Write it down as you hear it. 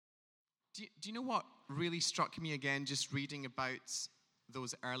Do you know what really struck me again, just reading about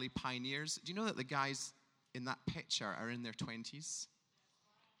those early pioneers? Do you know that the guys in that picture are in their 20s?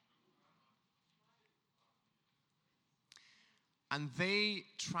 And they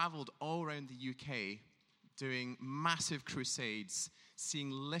traveled all around the UK doing massive crusades,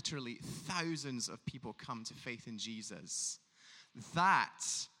 seeing literally thousands of people come to faith in Jesus. That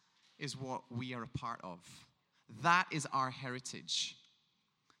is what we are a part of. That is our heritage.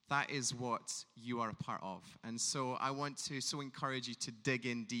 That is what you are a part of. And so I want to encourage you to dig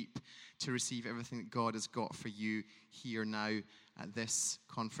in deep to receive everything that God has got for you here now at this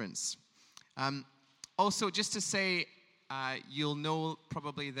conference. Also, just to say, you'll know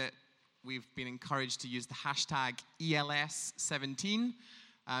probably that we've been encouraged to use the hashtag ELS17,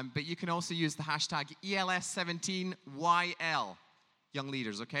 but you can also use the hashtag ELS17YL, young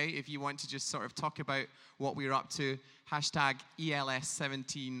leaders, okay? If you want to just sort of talk about what we're up to, hashtag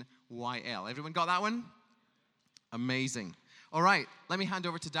ELS17YL. Everyone got that one? Amazing. All right, let me hand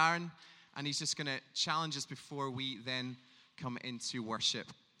over to Darren, and he's just going to challenge us before we then come into worship.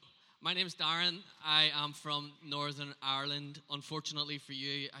 My name's Darren. I am from Northern Ireland. Unfortunately for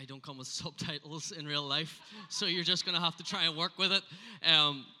you, I don't come with subtitles in real life, so you're just going to have to try and work with it,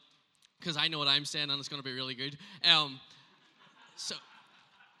 because I know what I'm saying, and it's going to be really good. So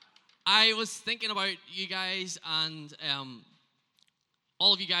I was thinking about you guys, and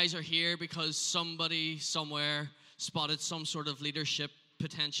all of you guys are here because somebody somewhere spotted some sort of leadership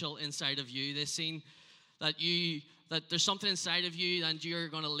potential inside of you. They've seen that there's something inside of you and you're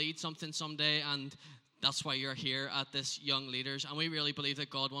going to lead something someday, and that's why you're here at this Young Leaders. And we really believe that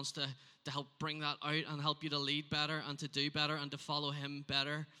God wants to help bring that out and help you to lead better and to do better and to follow him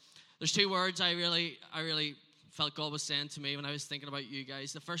better. There's two words I really felt God was saying to me when I was thinking about you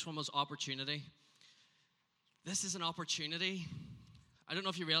guys. The first one was opportunity. This is an opportunity. I don't know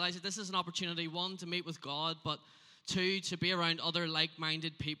if you realize it. This is an opportunity, one, to meet with God, but two, to be around other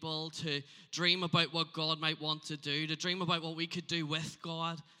like-minded people, to dream about what God might want to do, to dream about what we could do with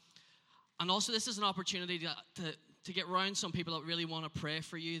God. And also, this is an opportunity to get around some people that really want to pray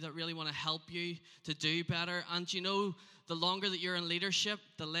for you, that really want to help you to do better. And you know, the longer that you're in leadership,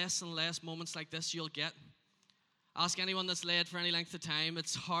 the less and less moments like this you'll get. Ask anyone that's led for any length of time.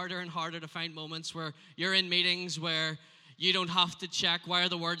 It's harder and harder to find moments where you're in meetings where you don't have to check, why are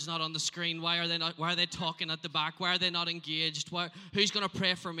the words not on the screen? Why are they talking at the back? Why are they not engaged? Who's going to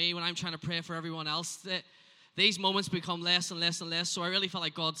pray for me when I'm trying to pray for everyone else? These moments become less and less and less. So I really felt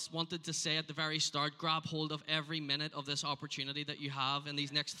like God wanted to say at the very start, grab hold of every minute of this opportunity that you have in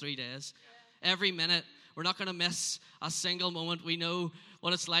these next 3 days. Every minute. We're not going to miss a single moment. We know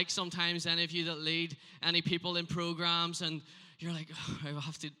what it's like sometimes, any of you that lead any people in programs, and you're like, oh, I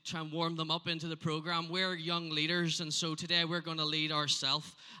have to try and warm them up into the program. We're young leaders, and so today we're going to lead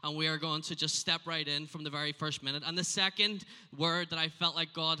ourselves, and we are going to just step right in from the very first minute. And the second word that I felt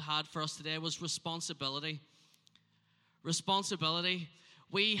like God had for us today was responsibility. Responsibility.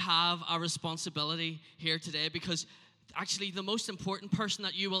 We have a responsibility here today because actually the most important person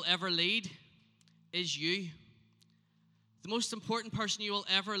that you will ever lead is you. The most important person you will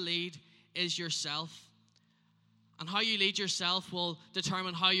ever lead is yourself. And how you lead yourself will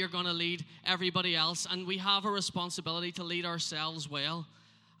determine how you're going to lead everybody else. And we have a responsibility to lead ourselves well.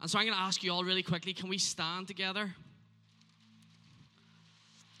 And so I'm going to ask you all really quickly, can we stand together?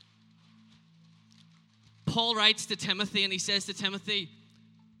 Paul writes to Timothy, and he says to Timothy,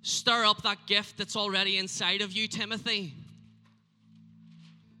 stir up that gift that's already inside of you, Timothy.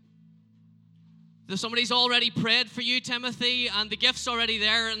 Somebody's already prayed for you, Timothy, and the gift's already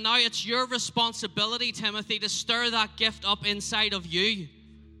there, and now it's your responsibility, Timothy, to stir that gift up inside of you.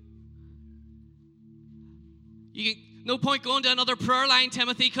 No point going to another prayer line,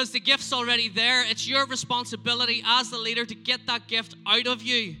 Timothy, because the gift's already there. It's your responsibility as the leader to get that gift out of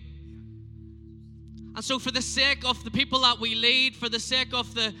you. And so for the sake of the people that we lead, for the sake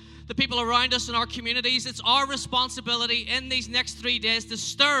of the people around us in our communities, it's our responsibility in these next 3 days to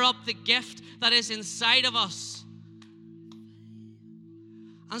stir up the gift that is inside of us.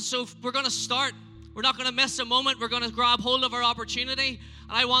 And so we're going to start. We're not going to miss a moment. We're going to grab hold of our opportunity.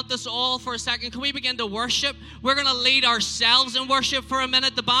 And I want this all for a second. Can we begin to worship? We're going to lead ourselves in worship for a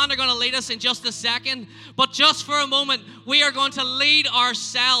minute. The band are going to lead us in just a second. But just for a moment, we are going to lead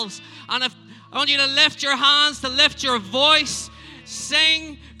ourselves. And I want you to lift your hands, to lift your voice,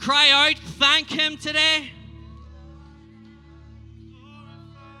 sing, cry out, thank him today.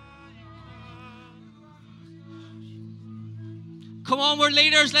 Come on, we're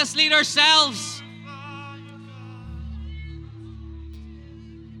leaders. Let's lead ourselves.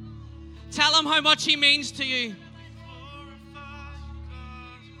 Tell him how much he means to you.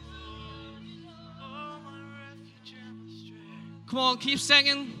 Come on, keep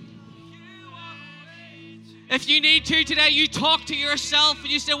singing. If you need to today, you talk to yourself and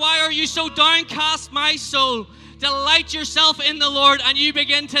you say, why are you so downcast, my soul? Delight yourself in the Lord, and you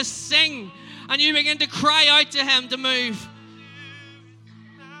begin to sing and you begin to cry out to him to move.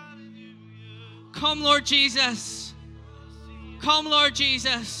 Come, Lord Jesus. Come, Lord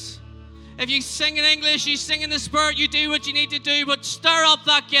Jesus. If you sing in English, you sing in the Spirit, you do what you need to do, but stir up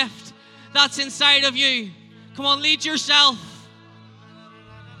that gift that's inside of you. Come on, lead yourself.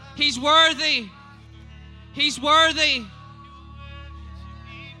 He's worthy. He's worthy.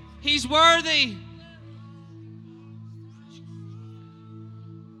 He's worthy.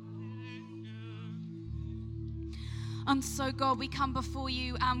 And so, God, we come before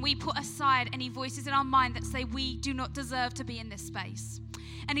you and we put aside any voices in our mind that say we do not deserve to be in this space.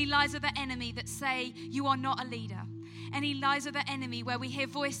 Any lies of the enemy that say you are not a leader. Any lies of the enemy where we hear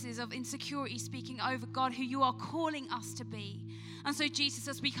voices of insecurity speaking over God, who you are calling us to be. And so, Jesus,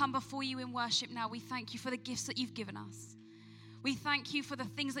 as we come before you in worship now, we thank you for the gifts that you've given us. We thank you for the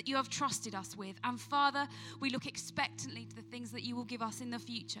things that you have trusted us with. And Father, we look expectantly to the things that you will give us in the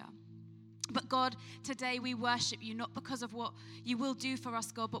future. But God, today we worship you, not because of what you will do for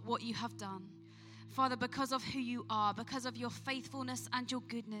us, God, but what you have done. Father, because of who you are, because of your faithfulness and your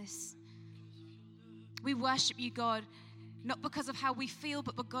goodness. We worship you, God, not because of how we feel,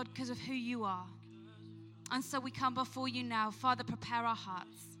 but God, because of who you are. And so we come before you now. Father, prepare our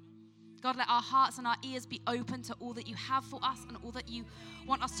hearts. God, let our hearts and our ears be open to all that you have for us and all that you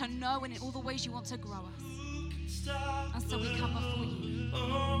want us to know and in all the ways you want to grow us. And so we come before you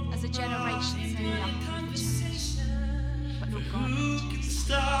as a generation saying, young people change. But Lord God, who can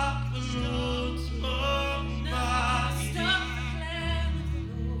stop the Lord's Almighty?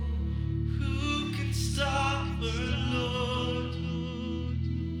 Who can stop the Lord?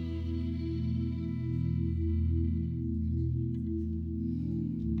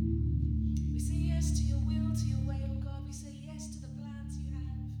 We say yes to your will, to your way, oh God. We say yes to the plans you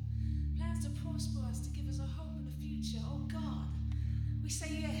have. Plans to prosper us, to give us a hope and a future, oh God. We say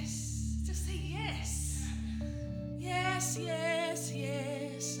yes. Just say yes. Yes, yes,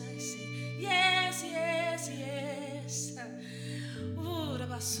 yes. I say yes, yes, yes. Oh,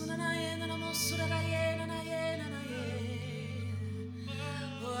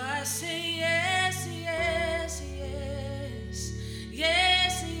 I say yes, yes, yes.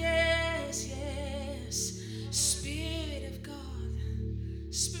 Yes, yes, yes. Spirit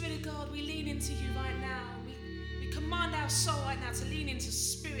of God, we lean into you right now. We command our soul right now to lean into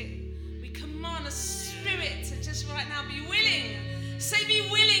spirit. We command the spirit to just right now be willing. Say, be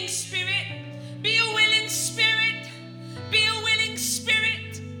willing, spirit. Be a willing spirit. Be a willing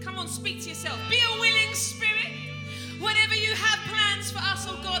spirit. Come on, speak to yourself. Be a willing spirit. Whatever you have plans for us,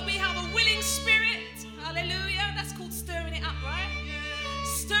 oh God, we have a willing spirit. Hallelujah. That's called stirring it up, right?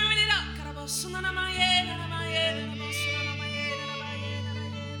 Stirring it up.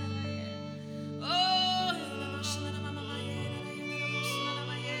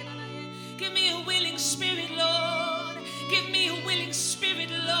 Give me a willing spirit, Lord. Give me a willing spirit,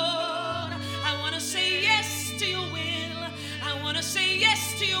 Lord. I want to say yes to your will. I want to say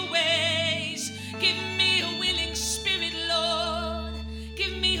yes to your ways. Give me a willing spirit, Lord.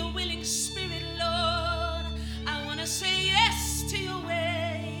 Give me a willing spirit, Lord. I want to say yes to your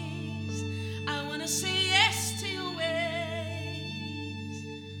ways. I want to say yes to your ways.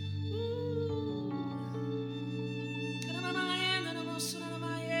 Ooh.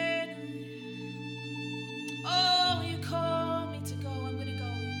 Oh, you call me to go, I'm going to go.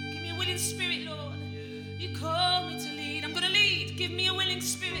 Give me a willing spirit, Lord. You call me to lead, I'm going to lead. Give me a willing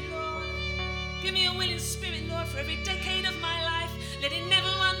spirit, Lord. Give me a willing spirit, Lord, for every decade of my life. Let it never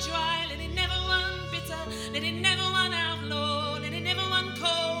run dry, let it never run bitter, let it never run out, Lord. Let it never run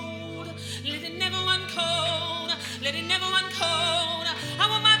cold, let it never run cold, let it never run cold. I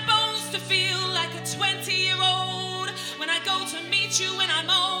want my bones to feel like a 20-year-old when I go to meet you when I'm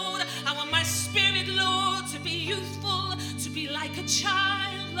old. I want my spirit, Lord, to be youthful, to be like a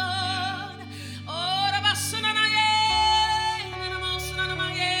child, Lord. Oh,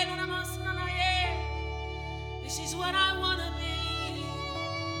 this is what I want to be.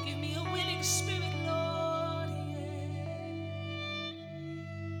 Give me a willing spirit, Lord.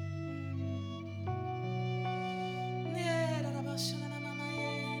 Yeah.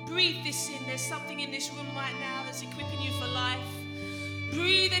 Breathe this in. There's something in this room right now that's equipping you for life.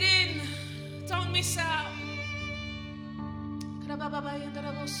 Breathe it in. Don't miss out.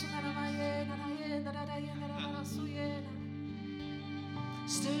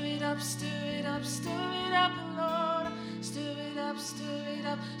 Stir it up, stir it up, stir it up, Lord. Stir it up, stir it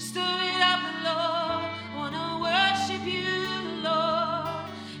up, stir it up, Lord. Wanna worship you, Lord.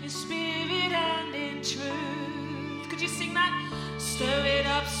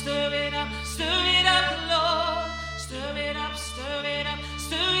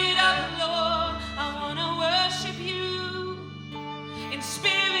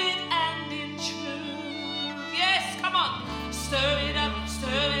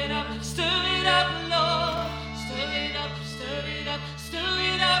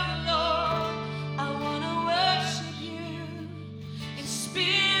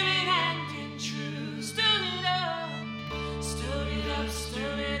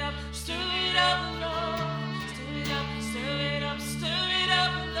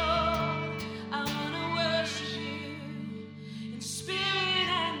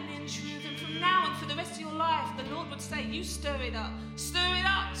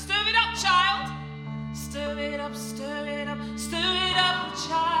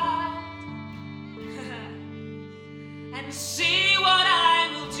 and see what I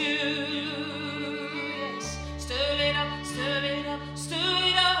will do. Yes, stir it up, stir it up, stir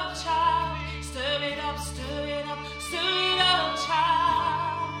it up, child. Stir it up, stir it up, stir it up,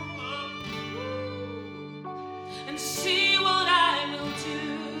 child. And see what I will do.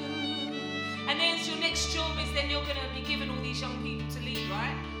 And then your next job is then you're going to be given all these young people to lead,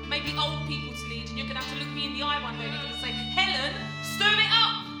 right? Maybe old people to lead, and you're going to have to look me in the eye one day and you're going to say, Helen, stir it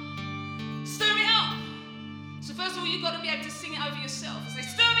up. Stir it up. So first of all, you've got to be able to sing it over yourself. Say,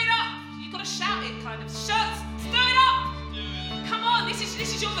 stir it up. You've got to shout it, kind of. Stir it up. Come on, this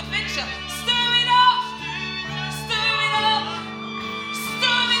is your adventure. Stir it up. Stir it up.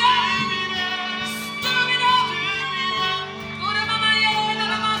 Stir it up. Stir it up. Stir it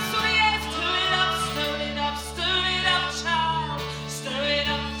up. Stir it up. Stir it up, child. Stir it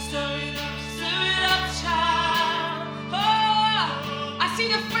up. Stir it up. Stir it up, child. Oh, I see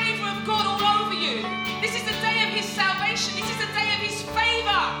the favor of God all over you. This is the day of His salvation. This is the day of His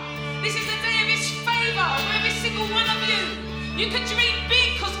favor. This is the day of His favor for every single one of you. You can dream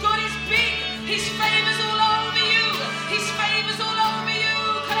big because God is big. His favor's all over you. His favor's all over you.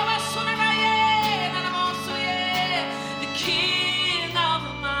 The King of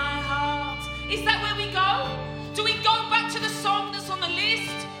my heart. Is that where we go? Do we go back to the song that's on the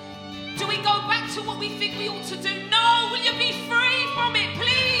list? Do we go back to what we think we ought to do? No. Will you be free from it,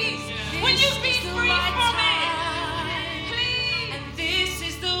 please? Will you be free from it? Please. And this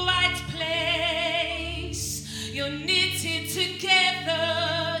is the right place. You're knitted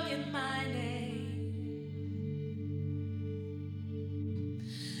together in my name.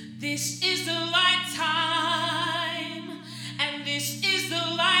 This is the right time, and this is the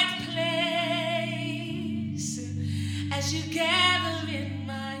right place as you gather in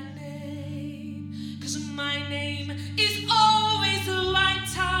my name. 'Cause my name is always the right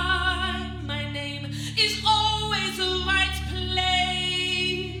time. My name is always the right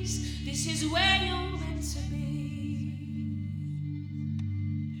place. This is where you're meant to be.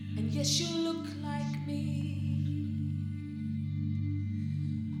 And yes, you look like me.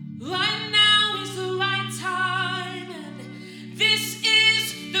 Right now is the right time, and this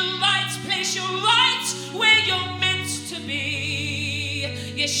is the right place. You're right where you're meant to be.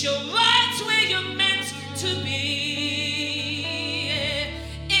 Yes, you're right where you're meant to be.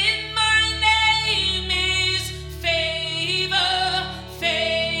 In my name is favor,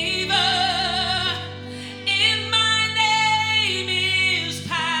 favor. In my name is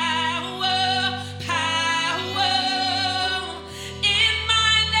power, power. In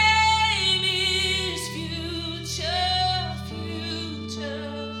my name is future,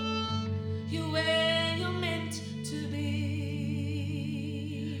 future. You're where you're meant to be.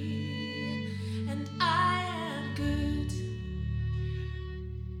 And I am good.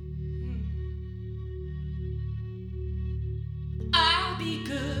 I'll be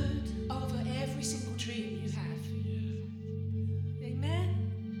good over every single dream you have. Amen.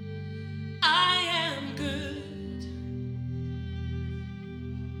 I am good.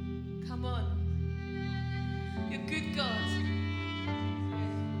 Come on. You're good, God.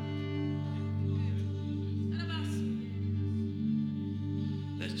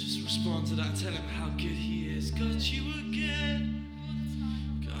 Let's just respond to that and tell him how good he is. God, you are good.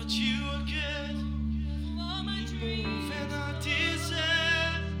 God, you are good. All my dreams. More than I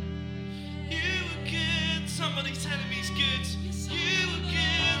deserve. You are good. Somebody tell him he's good. You are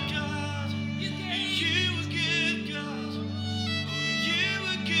good, God. You are good, God. Oh, you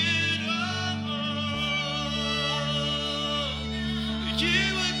are good.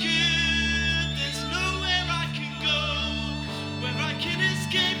 You are good. There's nowhere I can go where I can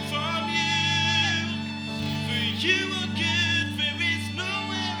escape from you. For you are good. There is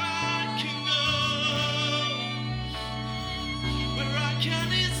nowhere I can go where I can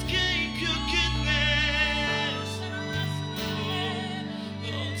escape your goodness.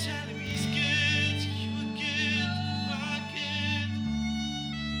 Oh, tell him he's good. You are good. You are good.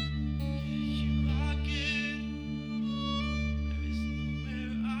 You are good. There is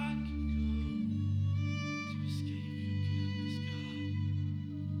nowhere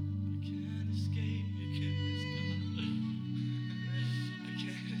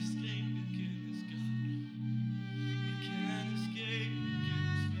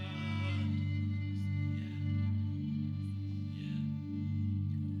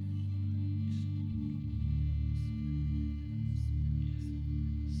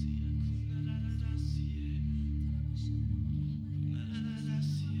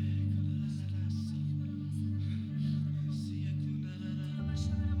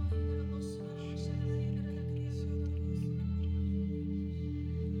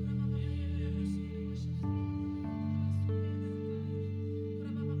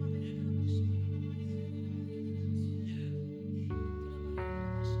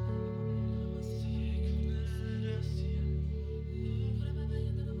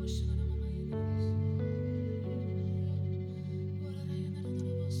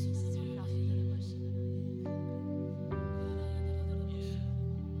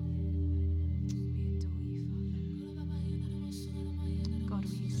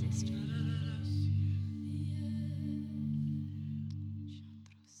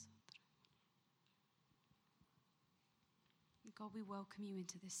God, we welcome you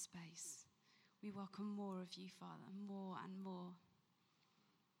into this space. We welcome more of you, Father, more and more.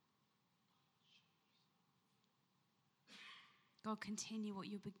 God, continue what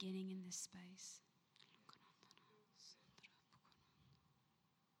you're beginning in this space.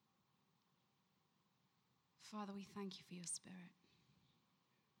 Father, we thank you for your Spirit.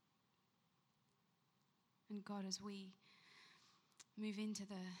 And God, as we move into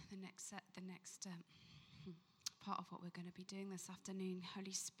the next part of what we're going to be doing this afternoon,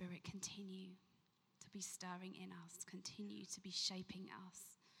 Holy Spirit, continue to be stirring in us, continue to be shaping us.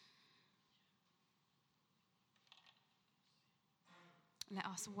 Let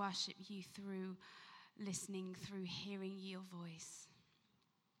us worship you through listening, through hearing your voice.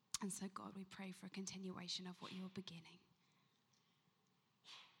 And so, God, we pray for a continuation of what you're beginning.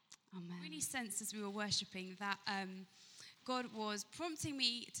 Amen. I really sensed as we were worshiping that God was prompting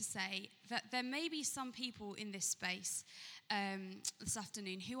me to say that there may be some people in this space this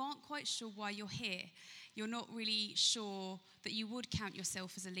afternoon who aren't quite sure why you're here. You're not really sure that you would count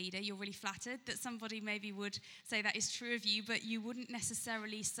yourself as a leader. You're really flattered that somebody maybe would say that is true of you, but you wouldn't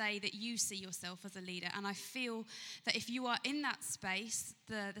necessarily say that you see yourself as a leader. And I feel that if you are in that space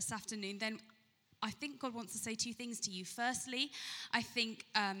this afternoon, then I think God wants to say two things to you. Firstly, I think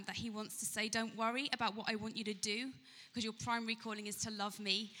that he wants to say, don't worry about what I want you to do, because your primary calling is to love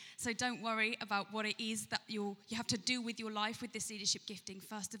me. So don't worry about what it is that you have to do with your life, with this leadership gifting.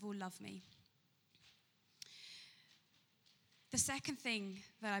 First of all, love me. The second thing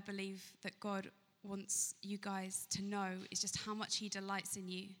that I believe that God wants you guys to know is just how much he delights in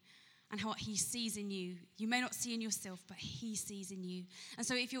you and what he sees in you. You may not see in yourself, but he sees in you. And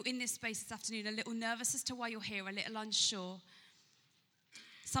so if you're in this space this afternoon, a little nervous as to why you're here, a little unsure,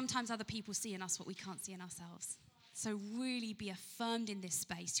 sometimes other people see in us what we can't see in ourselves. So really be affirmed in this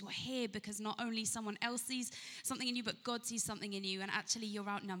space. You're here because not only someone else sees something in you, but God sees something in you. And actually, you're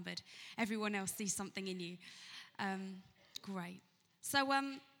outnumbered. Everyone else sees something in you. Great. So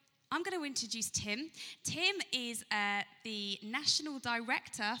I'm going to introduce Tim. Tim is the National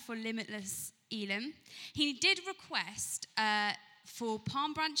Director for Limitless Elim. He did request for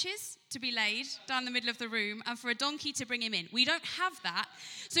palm branches to be laid down the middle of the room and for a donkey to bring him in. We don't have that.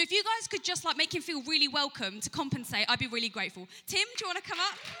 So if you guys could just make him feel really welcome to compensate, I'd be really grateful. Tim, do you want to come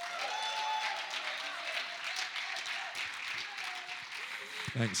up?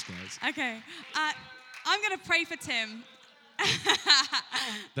 Thanks, guys. Okay. I'm going to pray for Tim.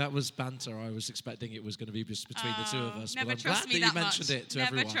 That was banter. I was expecting it was going to be just between the two of us. Never but I'm trust glad me that you that mentioned much. it to Never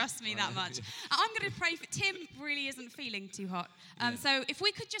everyone. trust me that much. I'm going to pray for Tim. Really isn't feeling too hot. So if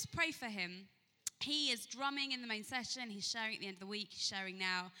we could just pray for him. He is drumming in the main session. He's sharing at the end of the week. He's sharing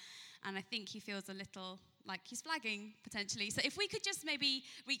now. And I think he feels a little like he's flagging potentially. So if we could just maybe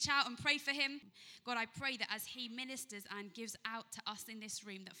reach out and pray for him. God, I pray that as he ministers and gives out to us in this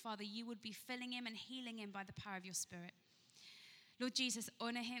room, that Father, you would be filling him and healing him by the power of your Spirit. Lord Jesus,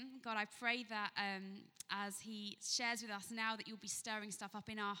 honor him. God, I pray that as he shares with us now, that you'll be stirring stuff up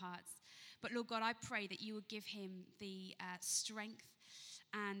in our hearts. But Lord God, I pray that you would give him the strength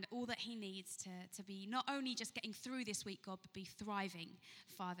and all that he needs to be not only just getting through this week, God, but be thriving,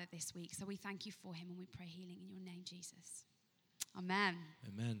 Father, this week. So we thank you for him and we pray healing in your name, Jesus. Amen.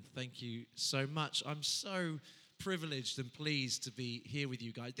 Amen. Thank you so much. I'm so privileged and pleased to be here with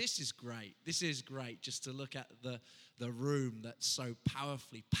you guys. This is great. This is great just to look at the room that's so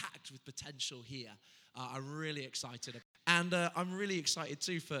powerfully packed with potential here. I'm really excited. And I'm really excited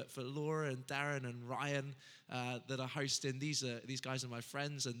too for Laura and Darren and Ryan that are hosting. These guys are my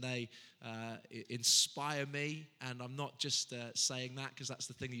friends and they inspire me. And I'm not just saying that because that's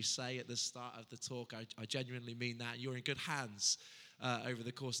the thing you say at the start of the talk. I genuinely mean that. You're in good hands over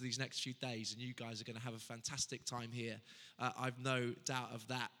the course of these next few days, and you guys are going to have a fantastic time here. I've no doubt of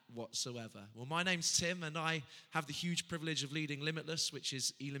that whatsoever. Well, my name's Tim, and I have the huge privilege of leading Limitless, which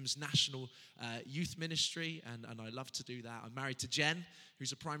is Elim's national youth ministry, and I love to do that. I'm married to Jen,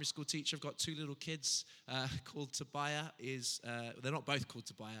 who's a primary school teacher. I've got two little kids called Tobiah. They're not both called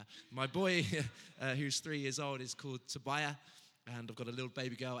Tobiah. My boy, who's 3 years old, is called Tobiah. And I've got a little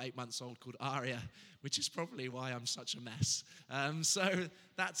baby girl, 8 months old, called Aria, which is probably why I'm such a mess. So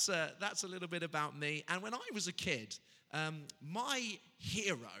that's a little bit about me. And when I was a kid, my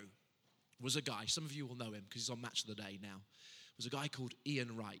hero was a guy. Some of you will know him because he's on Match of the Day now. Was a guy called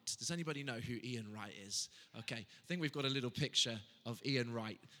Ian Wright. Does anybody know who Ian Wright is? Okay, I think we've got a little picture of Ian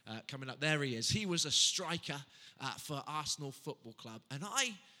Wright coming up. There he is. He was a striker for Arsenal Football Club. And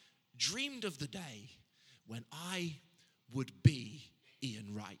I dreamed of the day when I would be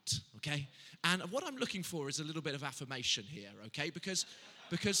Ian Wright, okay? And what I'm looking for is a little bit of affirmation here, okay? Because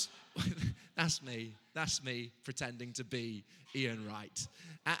That's me. That's me pretending to be Ian Wright.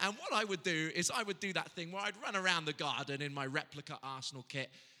 And what I would do is I would do that thing where I'd run around the garden in my replica Arsenal kit.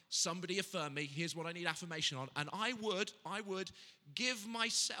 Somebody affirm me. Here's what I need affirmation on. And I would give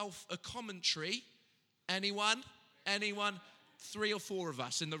myself a commentary. Anyone? 3 or 4 of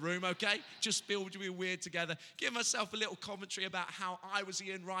us in the room, okay? Just feel to be weird together. Give myself a little commentary about how I was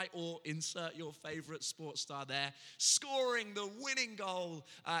Ian Wright, or insert your favorite sports star there, scoring the winning goal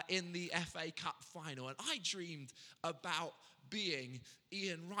in the FA Cup final. And I dreamed about being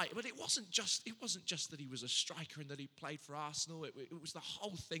Ian Wright. But it wasn't just that he was a striker and that he played for Arsenal. It was the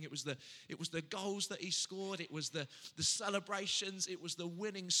whole thing. It was the goals that he scored. It was the celebrations. It was the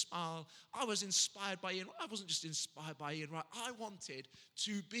winning smile. I was inspired by Ian. I wasn't just inspired by Ian Wright. I wanted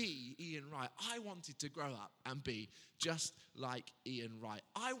to be Ian Wright. I wanted to grow up and be just like Ian Wright.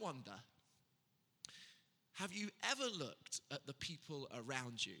 I wonder, have you ever looked at the people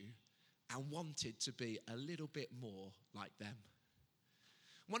around you and wanted to be a little bit more like them?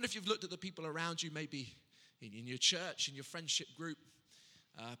 I wonder if you've looked at the people around you, maybe in your church, in your friendship group,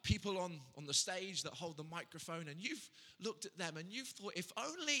 people on the stage that hold the microphone, and you've looked at them and you've thought, if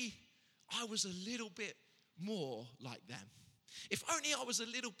only I was a little bit more like them. If only I was a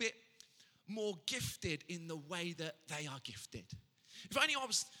little bit more gifted in the way that they are gifted. If only I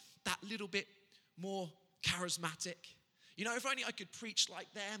was that little bit more charismatic. You know, if only I could preach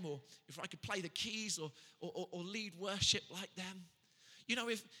like them, or if I could play the keys or lead worship like them. You know,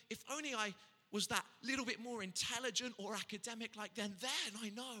 if only I was that little bit more intelligent or academic like them, then I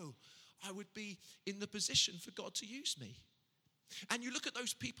know I would be in the position for God to use me. And you look at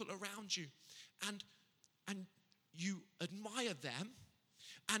those people around you and you admire them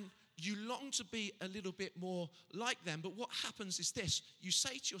and you long to be a little bit more like them. But what happens is this: you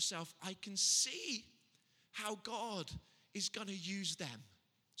say to yourself, I can see how God is going to use them.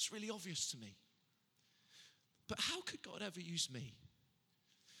 It's really obvious to me. But how could God ever use me?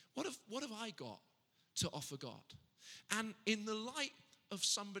 What have I got to offer God? And in the light of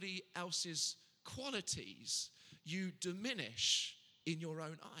somebody else's qualities, you diminish in your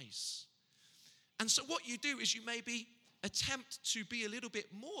own eyes. And so what you do is you maybe attempt to be a little bit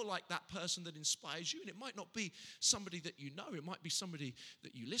more like that person that inspires you. And it might not be somebody that you know. It might be somebody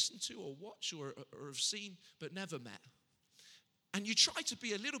that you listen to or watch or have seen but never met. And you try to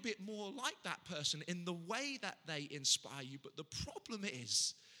be a little bit more like that person in the way that they inspire you. But the problem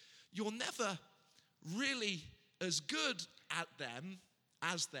is, you're never really as good at them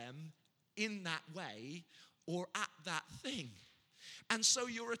as them in that way or at that thing. And so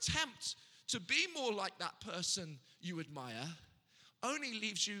your attempt to be more like that person you admire only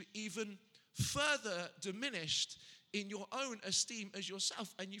leaves you even further diminished in your own esteem as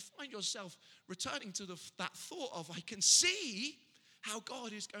yourself. And you find yourself returning to that thought of, I can see how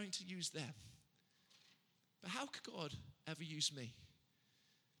God is going to use them. But how could God ever use me?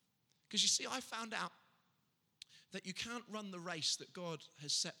 Because you see, I found out that you can't run the race that God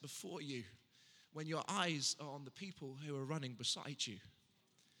has set before you when your eyes are on the people who are running beside you.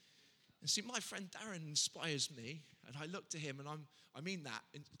 And see, my friend Darren inspires me, and I look to him, and I mean that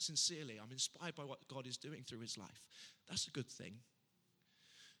sincerely. I'm inspired by what God is doing through his life. That's a good thing.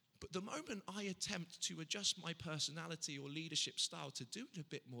 But the moment I attempt to adjust my personality or leadership style to do it a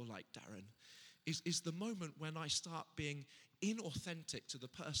bit more like Darren is the moment when I start being inauthentic to the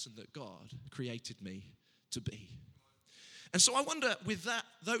person that God created me to be. And so I wonder, with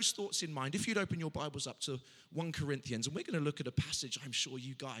those thoughts in mind, if you'd open your Bibles up to 1 Corinthians, and we're going to look at a passage I'm sure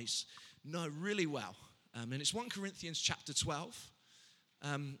you guys know really well. And it's 1 Corinthians chapter 12.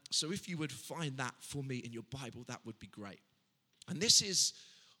 So if you would find that for me in your Bible, that would be great. And this is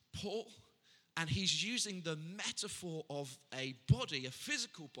Paul, and he's using the metaphor of a body, a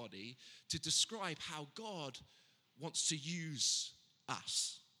physical body, to describe how God wants to use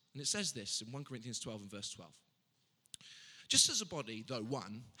us. And it says this in 1 Corinthians 12 and verse 12. Just as a body, though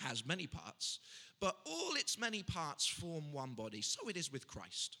one, has many parts, but all its many parts form one body, so it is with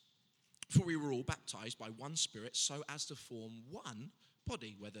Christ. For we were all baptized by one Spirit so as to form one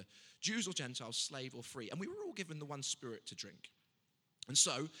body, whether Jews or Gentiles, slave or free. And we were all given the one Spirit to drink. And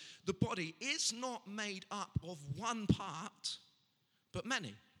so the body is not made up of one part, but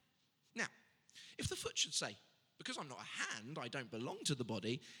many. Now, if the foot should say, because I'm not a hand, I don't belong to the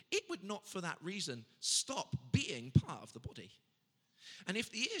body, it would not for that reason stop being part of the body. And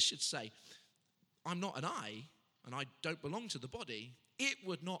if the ear should say, I'm not an eye, and I don't belong to the body, it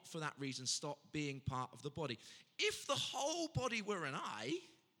would not for that reason stop being part of the body. If the whole body were an eye,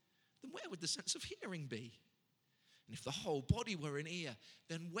 then where would the sense of hearing be? And if the whole body were an ear,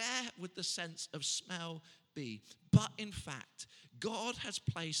 then where would the sense of smell be. But in fact, God has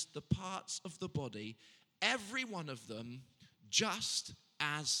placed the parts of the body, every one of them, just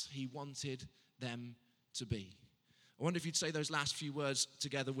as he wanted them to be. I wonder if you'd say those last few words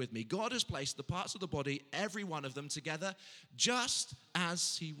together with me. God has placed the parts of the body, every one of them, together just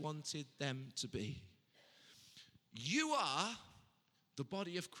as he wanted them to be. You are the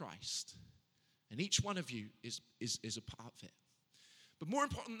body of Christ, and each one of you is a part of it. But more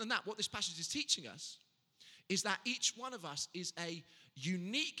important than that, what this passage is teaching us is that each one of us is a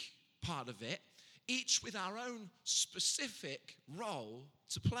unique part of it, each with our own specific role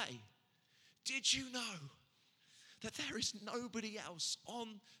to play. Did you know that there is nobody else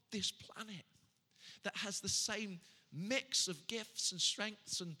on this planet that has the same mix of gifts and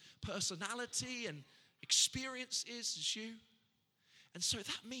strengths and personality and experiences as you? And so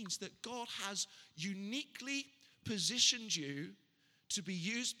that means that God has uniquely positioned you to be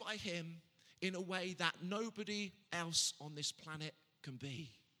used by him in a way that nobody else on this planet can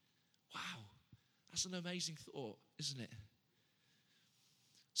be. Wow, that's an amazing thought, isn't it?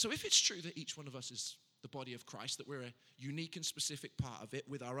 So if it's true that each one of us is the body of Christ, that we're a unique and specific part of it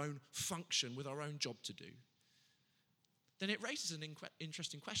with our own function, with our own job to do, then it raises an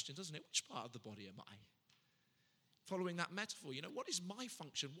interesting question, doesn't it? Which part of the body am I? Following that metaphor, what is my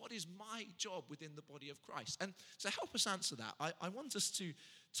function? What is my job within the body of Christ? And to help us answer that, I want us to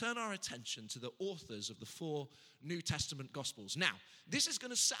turn our attention to the authors of the 4 New Testament Gospels. Now, this is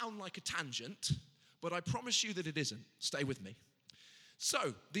going to sound like a tangent, but I promise you that it isn't. Stay with me.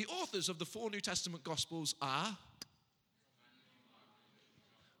 So, the authors of the 4 New Testament Gospels are...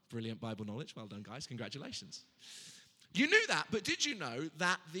 Brilliant Bible knowledge. Well done, guys. Congratulations. You knew that, but did you know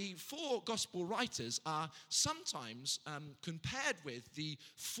that the 4 gospel writers are sometimes compared with the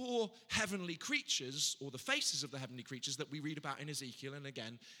 4 heavenly creatures, or the faces of the heavenly creatures that we read about in Ezekiel and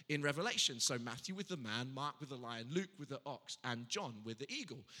again in Revelation? So Matthew with the man, Mark with the lion, Luke with the ox, and John with the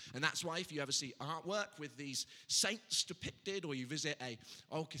eagle. And that's why if you ever see artwork with these saints depicted, or you visit a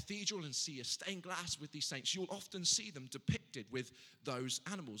old cathedral and see a stained glass with these saints, you'll often see them depicted with those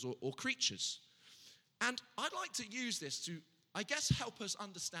animals or creatures. And I'd like to use this to, I guess, help us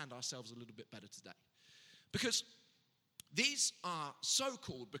understand ourselves a little bit better today. Because these are so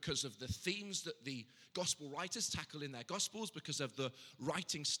called because of the themes that the gospel writers tackle in their gospels, because of the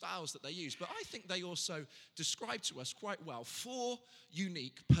writing styles that they use. But I think they also describe to us quite well 4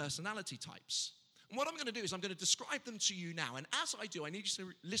 unique personality types. And what I'm going to do is I'm going to describe them to you now. And as I do, I need you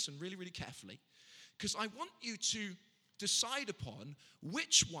to listen really, really carefully, because I want you to decide upon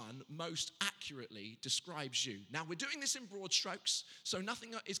which one most accurately describes you. Now, we're doing this in broad strokes, so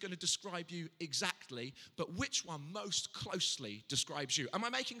nothing is going to describe you exactly, but which one most closely describes you. Am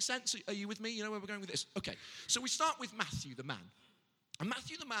I making sense? Are you with me? You know where we're going with this? Okay, so we start with Matthew the man. And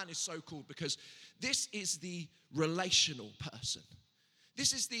Matthew the man is so cool because this is the relational person.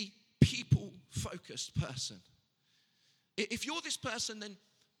 This is the people-focused person. If you're this person,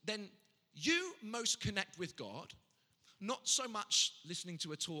 then you most connect with God. Not so much listening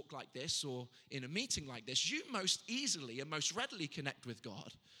to a talk like this or in a meeting like this. You most easily and most readily connect with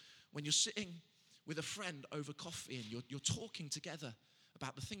God when you're sitting with a friend over coffee and you're talking together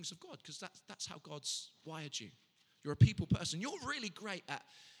about the things of God, because that's how God's wired you. You're a people person. You're really great at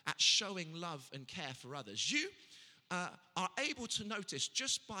showing love and care for others. You are able to notice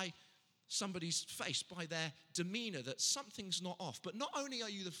just by somebody's face, by their demeanor, that something's not off. But not only are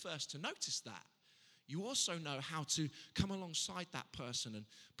you the first to notice that, you also know how to come alongside that person and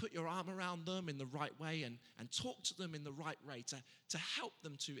put your arm around them in the right way and talk to them in the right way to help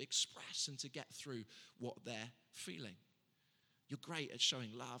them to express and to get through what they're feeling. You're great at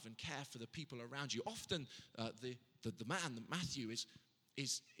showing love and care for the people around you. Often the man, Matthew,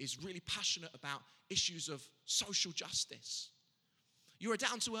 is really passionate about issues of social justice. You're a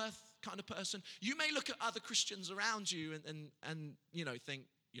down-to-earth kind of person. You may look at other Christians around you and think,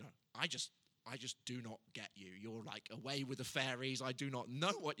 I just do not get you. You're like away with the fairies. I do not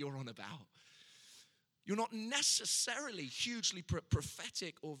know what you're on about. You're not necessarily hugely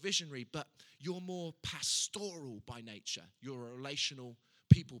prophetic or visionary, but you're more pastoral by nature. You're a relational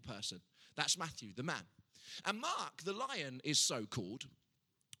people person. That's Matthew, the man. And Mark, the lion, is so called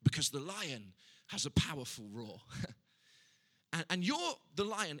because the lion has a powerful roar. and you're the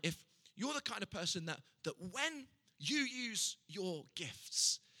lion if you're the kind of person that when you use your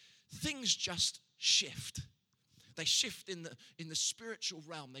gifts, things just shift. They shift in the spiritual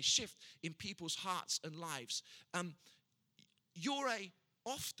realm. They shift in people's hearts and lives. You're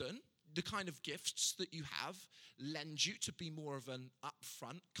often the kind of gifts that you have lend you to be more of an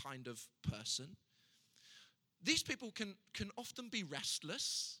upfront kind of person. These people can often be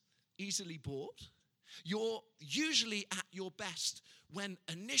restless, easily bored. You're usually at your best when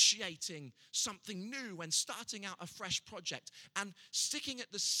initiating something new, when starting out a fresh project, and sticking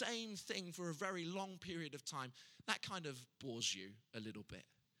at the same thing for a very long period of time, that kind of bores you a little bit.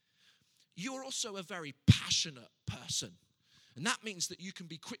 You're also a very passionate person. And that means that you can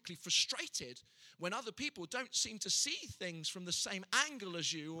be quickly frustrated when other people don't seem to see things from the same angle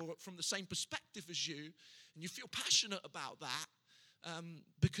as you or from the same perspective as you. And you feel passionate about that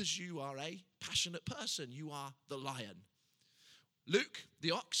because you are a passionate person. You are the lion. Luke,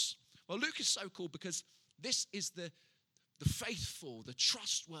 the ox. Well, Luke is so cool because this is the faithful, the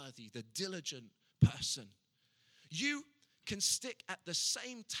trustworthy, the diligent person. You can stick at the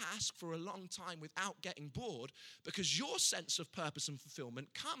same task for a long time without getting bored because your sense of purpose and fulfillment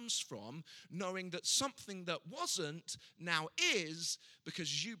comes from knowing that something that wasn't now is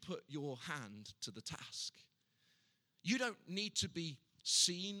because you put your hand to the task. You don't need to be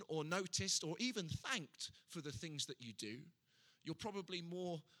seen or noticed or even thanked for the things that you do. You're probably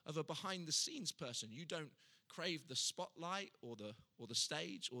more of a behind-the-scenes person. You don't crave the spotlight or the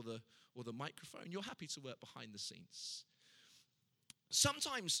stage or the microphone. You're happy to work behind the scenes.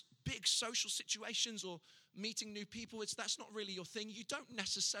 Sometimes big social situations or meeting new people, that's not really your thing. You don't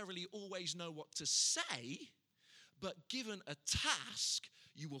necessarily always know what to say, but given a task,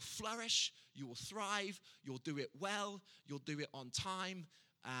 you will flourish, you will thrive, you'll do it well, you'll do it on time,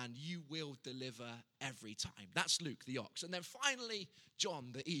 and you will deliver every time. That's Luke, the ox. And then finally, John,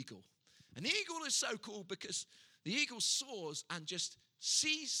 the eagle. And the eagle is so cool because the eagle soars and just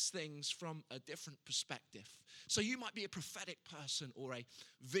sees things from a different perspective. So you might be a prophetic person or a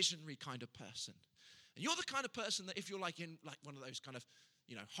visionary kind of person. And you're the kind of person that if you're in one of those kind of,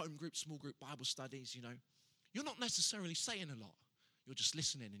 home group, small group Bible studies, you're not necessarily saying a lot. You're just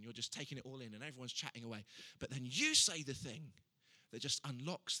listening and you're just taking it all in and everyone's chatting away. But then you say the thing that just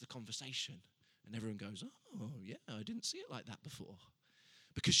unlocks the conversation and everyone goes, oh, yeah, I didn't see it like that before.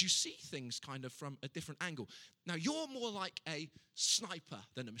 Because you see things kind of from a different angle. Now, you're more like a sniper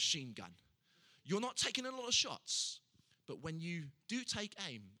than a machine gun. You're not taking a lot of shots, but when you do take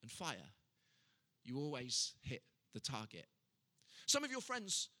aim and fire, you always hit the target. Some of your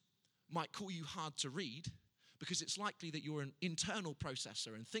friends might call you hard to read because it's likely that you're an internal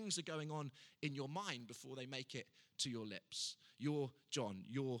processor and things are going on in your mind before they make it to your lips. You're John,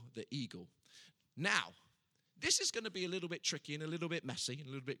 you're the eagle. Now, this is going to be a little bit tricky and a little bit messy and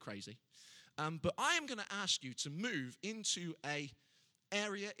a little bit crazy. But I am going to ask you to move into an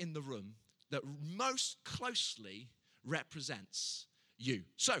area in the room that most closely represents you.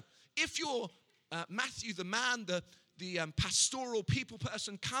 So if you're Matthew the man, the pastoral people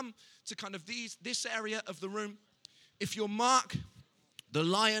person, come to kind of this area of the room. If you're Mark, the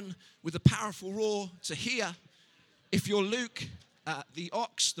lion with a powerful roar, to here. If you're Luke, the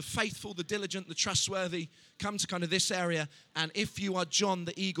ox, the faithful, the diligent, the trustworthy, come to kind of this area. And if you are John,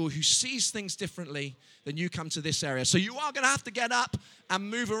 the eagle, who sees things differently, then you come to this area. So you are going to have to get up and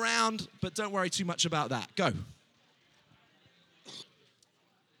move around, but don't worry too much about that. Go.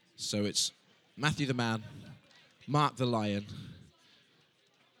 So it's Matthew the man, Mark the lion,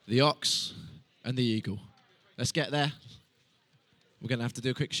 the ox, and the eagle. Let's get there. We're going to have to do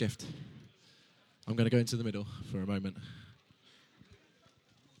a quick shift. I'm going to go into the middle for a moment.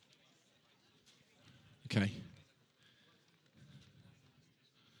 Okay.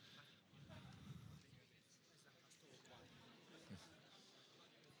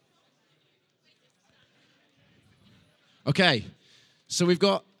 Okay. So we've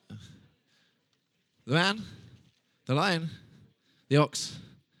got the man, the lion, the ox,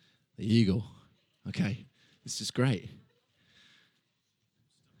 the eagle. Okay. This is great.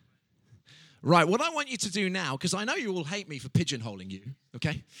 Right, what I want you to do now, because I know you all hate me for pigeonholing you,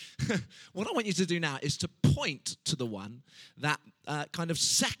 okay? What I want you to do now is to point to the one that kind of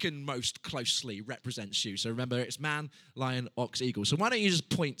second most closely represents you. So remember, it's man, lion, ox, eagle. So why don't you just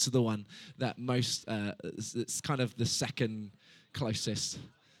point to the one that most, it's kind of the second closest.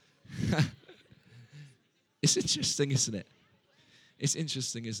 It's interesting, isn't it? It's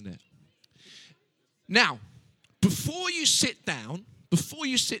interesting, isn't it? Now, before you sit down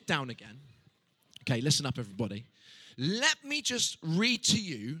again, okay, listen up, everybody. Let me just read to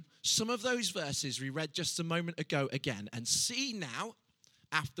you some of those verses we read just a moment ago again and see now,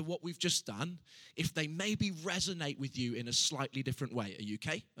 after what we've just done, if they maybe resonate with you in a slightly different way. Are you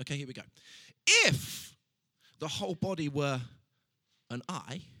okay? Okay, here we go. If the whole body were an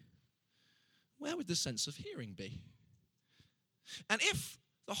eye, where would the sense of hearing be? And if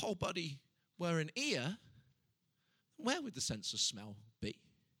the whole body were an ear, where would the sense of smell be?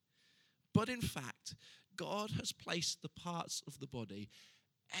 But in fact, God has placed the parts of the body,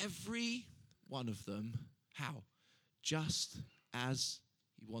 every one of them. How? Just as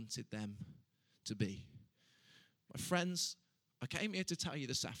he wanted them to be. My friends, I came here to tell you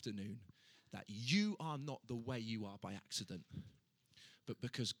this afternoon that you are not the way you are by accident, but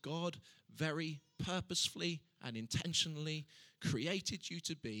because God very purposefully and intentionally created you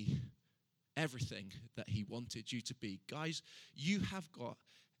to be everything that he wanted you to be. Guys, you have got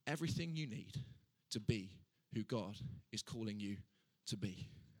everything you need to be who God is calling you to be.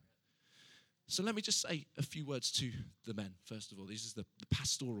 So let me just say a few words to the men. First of all, this is the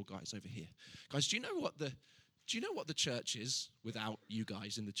pastoral guys over here. Guys, do you know what the church is without you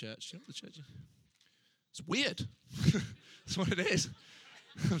guys in the church? Do you know what the church is? It's weird. That's what it is.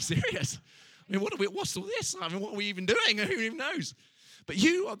 I'm serious. I mean, what's all this? I mean, what are we even doing? Who even knows? But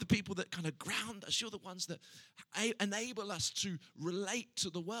you are the people that kind of ground us. You're the ones that enable us to relate to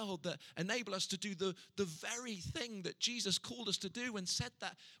the world, that enable us to do the very thing that Jesus called us to do and said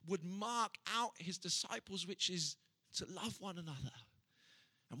that would mark out his disciples, which is to love one another.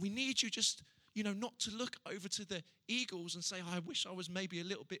 And we need you just, not to look over to the eagles and say, I wish I was maybe a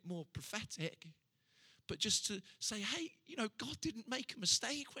little bit more prophetic, but just to say, hey, God didn't make a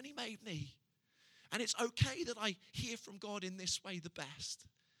mistake when he made me. And it's okay that I hear from God in this way the best.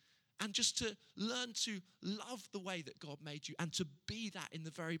 And just to learn to love the way that God made you and to be that in the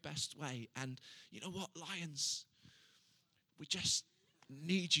very best way. And you know what, Lions? We just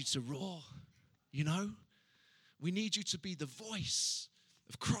need you to roar, We need you to be the voice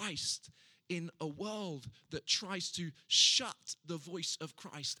of Christ in a world that tries to shut the voice of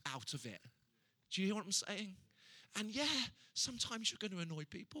Christ out of it. Do you hear what I'm saying? And yeah, sometimes you're going to annoy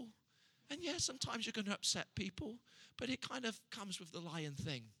people. And yeah, sometimes you're going to upset people, but it kind of comes with the lion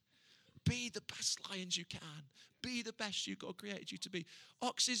thing. Be the best lions you can. Be the best God created you to be.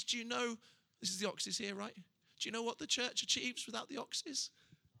 Oxes, do you know, this is the oxes here, right? Do you know what the church achieves without the oxes?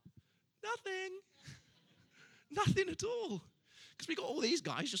 Nothing. Nothing at all. Because we got all these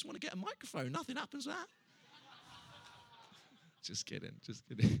guys just want to get a microphone. Nothing happens with that. Just kidding.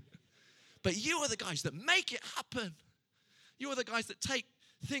 But you are the guys that make it happen. You are the guys that take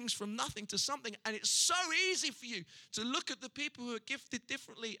things from nothing to something. And it's so easy for you to look at the people who are gifted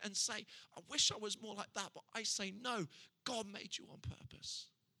differently and say, I wish I was more like that. But I say, no, God made you on purpose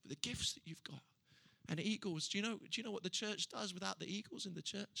for the gifts that you've got. And eagles, do you know what the church does without the eagles in the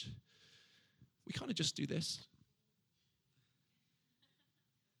church? We kind of just do this.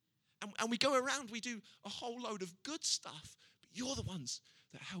 And we go around, we do a whole load of good stuff. But you're the ones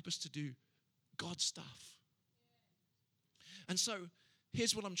that help us to do God's stuff. And so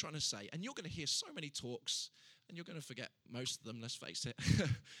here's what I'm trying to say. And you're going to hear so many talks, and you're going to forget most of them, let's face it.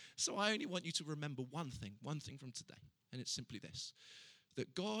 So I only want you to remember one thing from today. And it's simply this,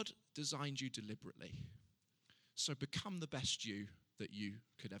 that God designed you deliberately. So become the best you that you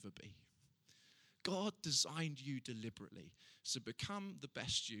could ever be. God designed you deliberately. So become the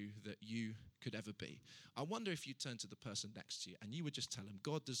best you that you could ever be. I wonder if you turn to the person next to you and you would just tell them,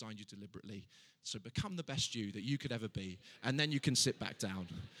 God designed you deliberately. So become the best you that you could ever be. And then you can sit back down.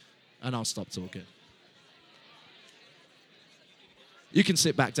 And I'll stop talking. You can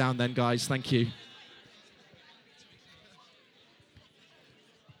sit back down then, guys. Thank you.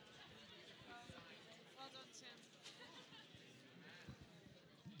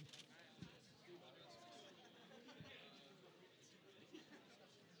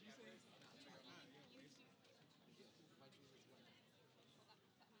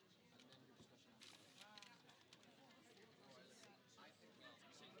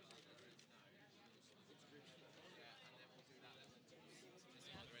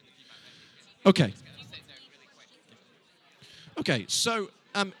 Okay, so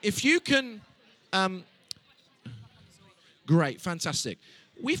if you can, great, fantastic.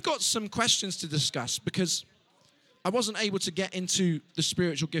 We've got some questions to discuss because I wasn't able to get into the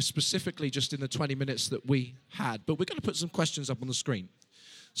spiritual gifts specifically just in the 20 minutes that we had, but we're going to put some questions up on the screen.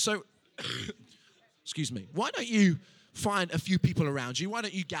 So, excuse me, why don't you find a few people around you? Why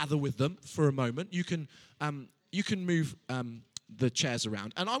don't you gather with them for a moment? You can move the chairs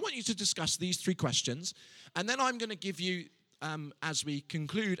around. And I want you to discuss these 3 questions. And then I'm going to give you, as we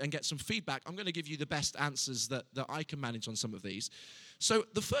conclude and get some feedback, I'm going to give you the best answers that I can manage on some of these. So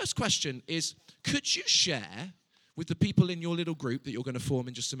the first question is, could you share with the people in your little group that you're going to form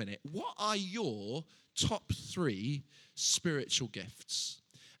in just a minute, what are your top 3 spiritual gifts?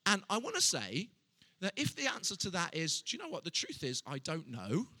 And I want to say that if the answer to that is, do you know what, the truth is, I don't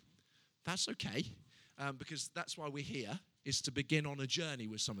know, that's okay, because that's why we're here. is to begin on a journey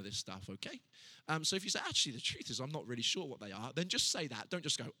with some of this stuff, okay? So if you say, actually, the truth is I'm not really sure what they are, then just say that. Don't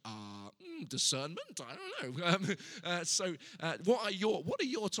just go, discernment? I don't know. What are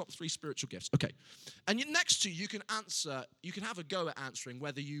your top 3 spiritual gifts? Okay. And next to you can have a go at answering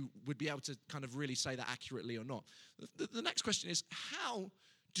whether you would be able to kind of really say that accurately or not. The next question is, how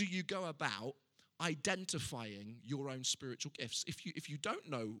do you go about identifying your own spiritual gifts? If you don't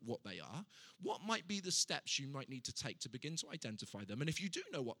know what they are, what might be the steps you might need to take to begin to identify them? And if you do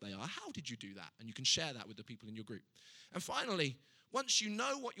know what they are, how did you do that? And you can share that with the people in your group. And finally, once you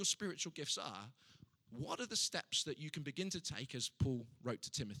know what your spiritual gifts are, what are the steps that you can begin to take, as Paul wrote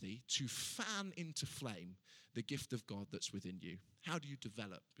to Timothy, to fan into flame the gift of God that's within you? How do you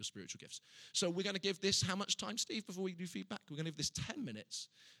develop your spiritual gifts? So we're going to give this, how much time, Steve, before we do feedback? We're going to give this 10 minutes,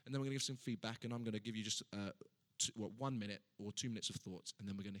 and then we're going to give some feedback, and I'm going to give you just 1 minute or 2 minutes of thoughts, and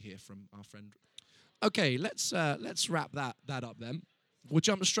then we're going to hear from our friend. Okay, let's wrap that up then. We'll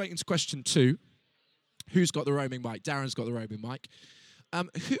jump straight into question 2. Who's got the roaming mic? Darren's got the roaming mic.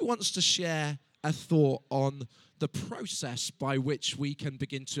 Who wants to share a thought on the process by which we can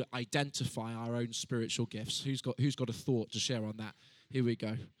begin to identify our own spiritual gifts? Who's got a thought to share on that? Here we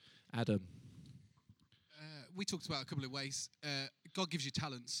go. Adam. We talked about a couple of ways. God gives you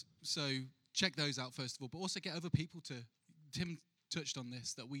talents, so check those out first of all, but also get other people to. Tim touched on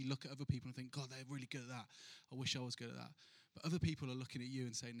this, that we look at other people and think, God, they're really good at that. I wish I was good at that. But other people are looking at you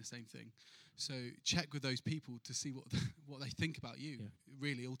and saying the same thing. So check with those people to see what they think about you,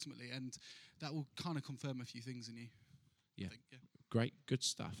 really, ultimately. And that will kind of confirm a few things in you. Yeah. Great. Good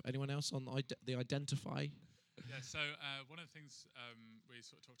stuff. Anyone else on the identify? Yeah, so one of the things we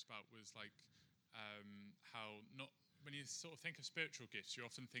sort of talked about was like how not when you sort of think of spiritual gifts, you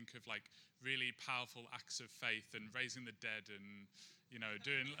often think of like really powerful acts of faith and raising the dead and, you know,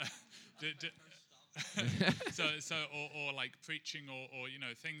 doing... or like preaching or you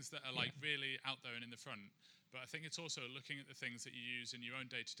know, things that are like really out there and in the front. But I think it's also looking at the things that you use in your own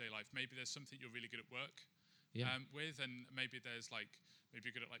day-to-day life. Maybe there's something you're really good at work with, and maybe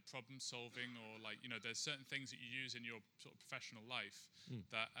you're good at like problem solving, or like, you know, there's certain things that you use in your sort of professional life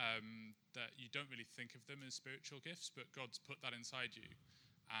that you don't really think of them as spiritual gifts, but God's put that inside you,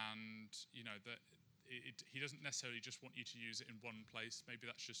 and you know that. He doesn't necessarily just want you to use it in one place. Maybe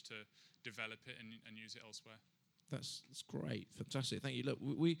that's just to develop it and use it elsewhere. That's great. Fantastic. Thank you. Look,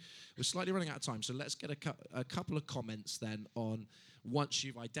 we're slightly running out of time, so let's get a couple of comments then on, once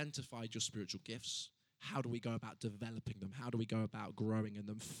you've identified your spiritual gifts, how do we go about developing them? How do we go about growing in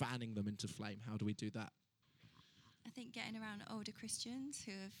them, fanning them into flame? How do we do that? I think getting around older Christians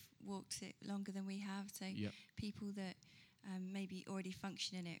who have walked it longer than we have, so people that maybe already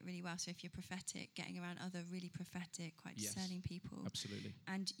function in it really well. So if you're prophetic, getting around other really prophetic, quite discerning people. Absolutely.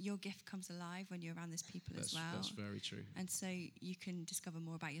 And your gift comes alive when you're around those people as well. That's very true. And so you can discover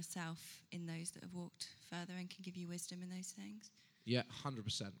more about yourself in those that have walked further and can give you wisdom in those things. Yeah,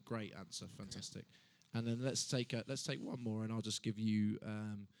 100%. Great answer. Fantastic. And then let's take one more, and I'll just give you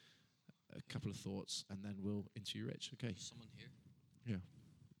a couple of thoughts, and then we'll interview Rich. Okay. Someone here. Yeah.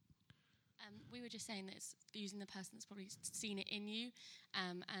 We were just saying that it's using the person that's probably seen it in you,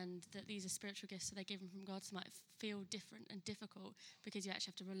 and that these are spiritual gifts, so they're given from God, so might feel different and difficult because you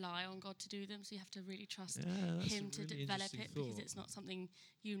actually have to rely on God to do them, so you have to really trust Him to develop it, because it's not something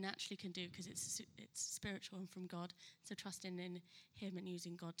you naturally can do, because it's spiritual and from God, so trusting in Him and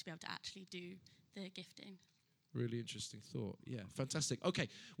using God to be able to actually do the gifting. Really interesting thought. Yeah, fantastic. Okay,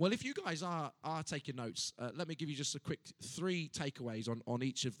 well, if you guys are taking notes, let me give you just a quick 3 takeaways on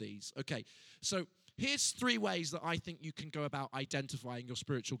each of these. Okay, so here's 3 ways that I think you can go about identifying your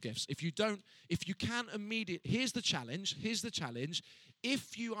spiritual gifts. If you can't immediately, here's the challenge.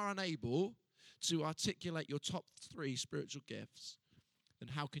 If you are unable to articulate your top 3 spiritual gifts, then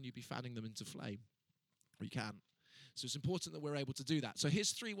how can you be fanning them into flame? Well, you can't. So it's important that we're able to do that. So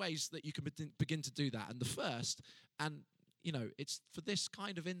here's 3 ways that you can begin to do that. And the first, and you know, it's for this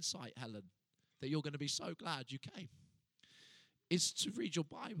kind of insight, Helen, that you're going to be so glad you came, is to read your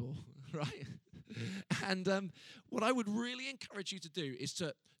Bible, right? And what I would really encourage you to do is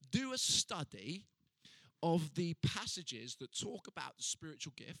to do a study of the passages that talk about the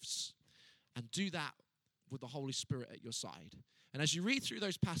spiritual gifts, and do that with the Holy Spirit at your side. And as you read through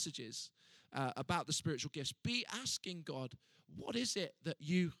those passages about the spiritual gifts, be asking God, what is it that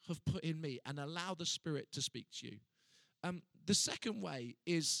you have put in me? And allow the Spirit to speak to you. The second way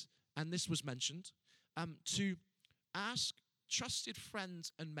is, and this was mentioned, to ask trusted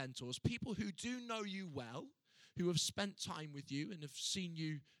friends and mentors, people who do know you well, who have spent time with you and have seen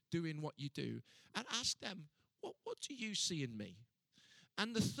you doing what you do, and ask them, what do you see in me?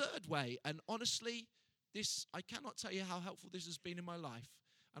 And the third way, and honestly, I cannot tell you how helpful this has been in my life,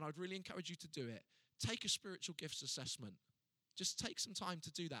 and I'd really encourage you to do it. Take a spiritual gifts assessment. Just take some time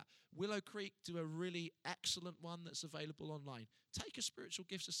to do that. Willow Creek do a really excellent one that's available online. Take a spiritual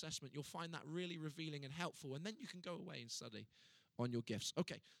gifts assessment. You'll find that really revealing and helpful, and then you can go away and study on your gifts.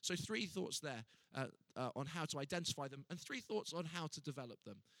 Okay, so 3 thoughts there on how to identify them, and 3 thoughts on how to develop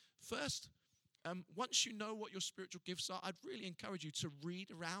them. First, once you know what your spiritual gifts are, I'd really encourage you to read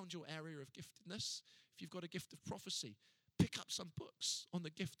around your area of giftedness. If you've got a gift of prophecy, pick up some books on the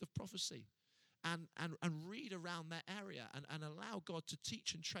gift of prophecy and read around that area and allow God to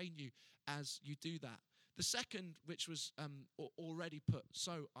teach and train you as you do that. The second, which was already put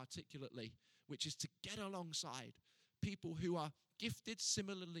so articulately, which is to get alongside people who are gifted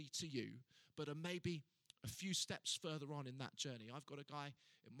similarly to you, but are maybe a few steps further on in that journey. I've got a guy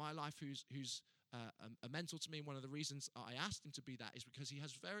in my life who's a mentor to me, and one of the reasons I asked him to be that is because he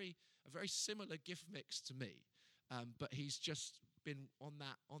has a very similar gift mix to me, but he's just been on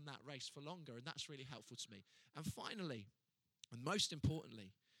that race for longer, and that's really helpful to me. And finally, and most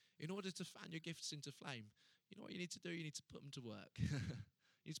importantly, in order to fan your gifts into flame, you know what you need to do? You need to put them to work. You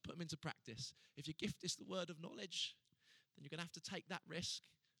need to put them into practice. If your gift is the word of knowledge, then you're going to have to take that risk,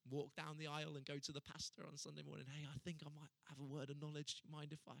 walk down the aisle and go to the pastor on Sunday morning. Hey, I think I might have a word of knowledge. Do you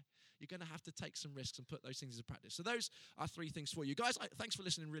mind if You're going to have to take some risks and put those things into practice. So those are 3 things for you. Guys, thanks for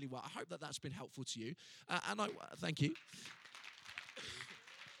listening really well. I hope that's been helpful to you. Thank you.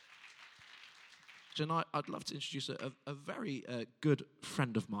 Jen, I'd love to introduce a very good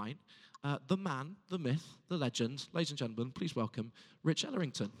friend of mine, the man, the myth, the legend. Ladies and gentlemen, please welcome Rich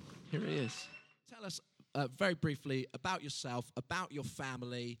Ellerington. Here he is. Tell us very briefly about yourself, about your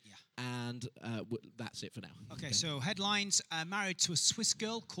family, and that's it for now. Okay, so headlines. Married to a Swiss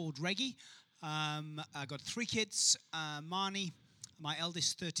girl called Reggie. I got 3 kids. Marnie, my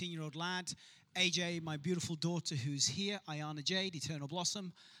eldest 13-year-old lad. AJ, my beautiful daughter who's here. Ayana Jade, Eternal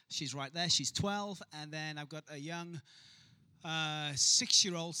Blossom. She's right there. She's 12. And then I've got a young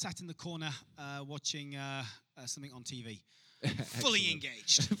 6-year-old sat in the corner watching something on TV. Fully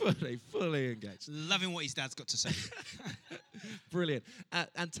engaged. fully engaged. Loving what his dad's got to say. Brilliant.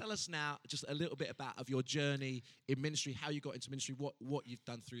 And tell us now just a little bit of your journey in ministry, how you got into ministry, what you've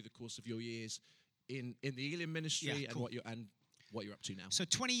done through the course of your years in the Elim ministry, and what you're up to now. So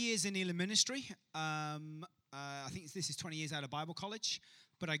 20 years in Elim ministry. I think this is 20 years out of Bible college.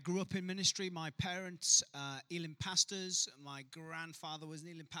 But I grew up in ministry. My parents, Elim pastors. My grandfather was an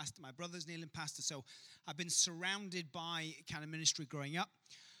Elim pastor. My brother's an Elim pastor. So I've been surrounded by kind of ministry growing up.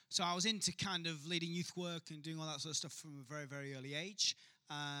 So I was into kind of leading youth work and doing all that sort of stuff from a very, very early age.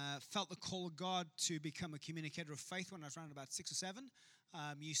 Felt the call of God to become a communicator of faith when I was around about 6 or 7.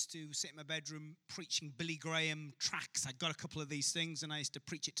 Used to sit in my bedroom preaching Billy Graham tracts. I got a couple of these things and I used to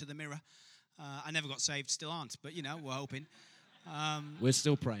preach it to the mirror. I never got saved, still aren't, but we're hoping. We're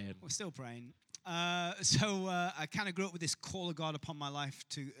still praying. We're still praying. So I kind of grew up with this call of God upon my life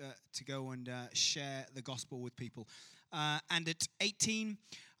to go and share the gospel with people. And at 18,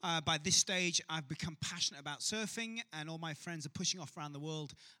 by this stage, I've become passionate about surfing, and all my friends are pushing off around the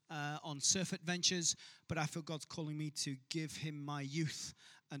world on surf adventures. But I feel God's calling me to give him my youth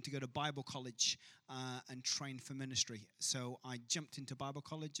and to go to Bible college and train for ministry. So I jumped into Bible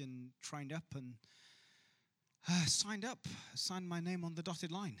college and trained up and signed my name on the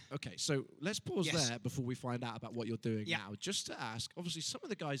dotted line. Okay, so let's pause there before we find out about what you're doing now. Just to ask, obviously some of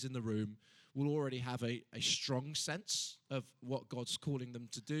the guys in the room will already have a strong sense of what God's calling them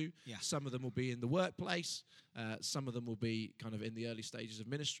to do. Yeah. Some of them will be in the workplace. Some of them will be kind of in the early stages of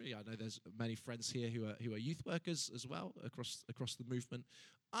ministry. I know there's many friends here who are youth workers as well across the movement.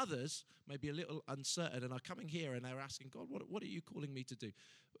 Others may be a little uncertain and are coming here and they're asking, God, what are you calling me to do?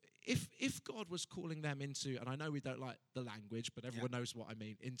 If God was calling them into, and I know we don't like the language, but everyone knows what I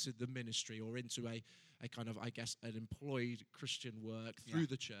mean, into the ministry or into a kind of, I guess, an employed Christian work through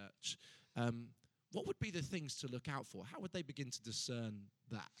the church, what would be the things to look out for? How would they begin to discern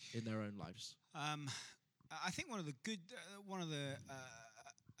that in their own lives? I think one of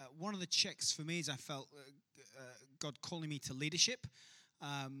the checks for me is I felt God calling me to leadership.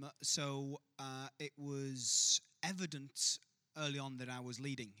 So it was evident early on that I was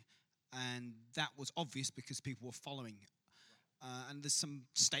leading, and that was obvious because people were following. And there's some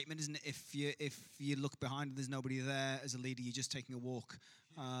statement, isn't it? If you look behind and there's nobody there as a leader, you're just taking a walk.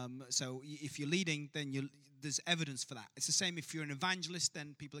 So if you're leading, then there's evidence for that. It's the same if you're an evangelist,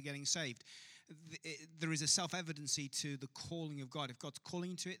 then people are getting saved. There is a self-evidency to the calling of God. If God's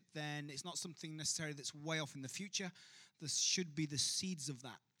calling you to it, then it's not something necessarily that's way off in the future. There should be the seeds of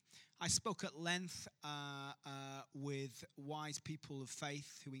that. I spoke at length with wise people of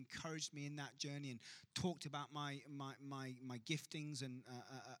faith who encouraged me in that journey and talked about my giftings and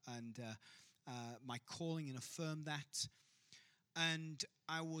my calling and affirmed that. And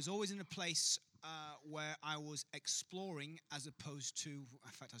I was always in a place where I was exploring as opposed to,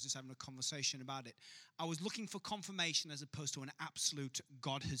 in fact, I was just having a conversation about it. I was looking for confirmation as opposed to an absolute,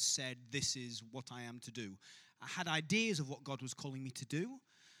 God has said, this is what I am to do. I had ideas of what God was calling me to do,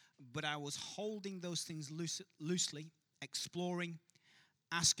 but I was holding those things loosely, exploring,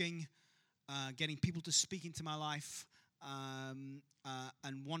 asking, getting people to speak into my life, and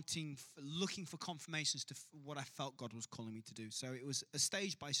looking for confirmations to what I felt God was calling me to do. So it was a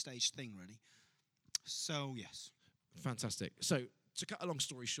stage-by-stage thing, really. So, yes. Fantastic. So, to cut a long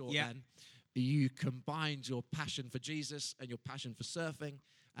story short, then, you combined your passion for Jesus and your passion for surfing,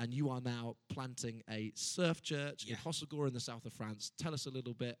 and you are now planting a surf church in Hossegor in the south of France. Tell us a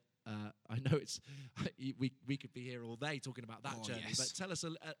little bit. I know it's we could be here all day talking about that journey, but tell us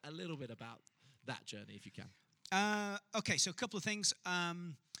a little bit about that journey, if you can. Okay, so a couple of things.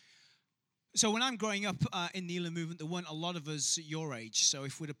 So when I'm growing up in the Elim movement, there weren't a lot of us your age. So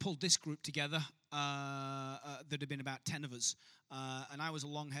if we'd have pulled this group together, there'd have been about 10 of us. And I was a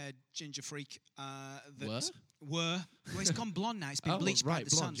long-haired ginger freak. Well, it's gone blonde now. It's been bleached by the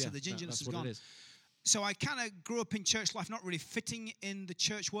sun, so the gingerness is gone. So I kind of grew up in church life, not really fitting in the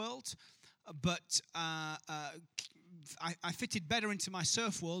church world, but I fitted better into my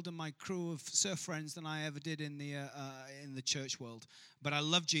surf world and my crew of surf friends than I ever did in the church world. But I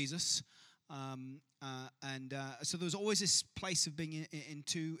love Jesus. So there was always this place of being in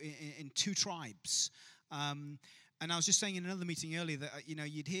two tribes. And I was just saying in another meeting earlier that,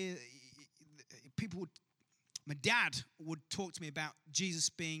 you'd hear people my dad would talk to me about Jesus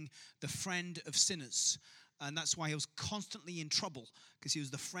being the friend of sinners. And that's why he was constantly in trouble, because he was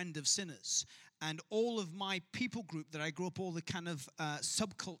the friend of sinners. And all of my people group that I grew up, all the kind of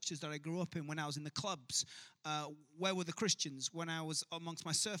subcultures that I grew up in when I was in the clubs, where were the Christians? When I was amongst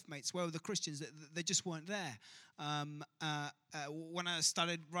my surf mates, where were the Christians? They just weren't there. When I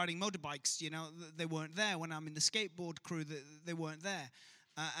started riding motorbikes, they weren't there. When I'm in the skateboard crew, they weren't there.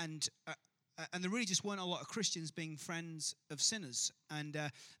 And there really just weren't a lot of Christians being friends of sinners. And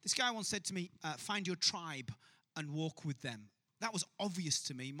this guy once said to me, find your tribe and walk with them. That was obvious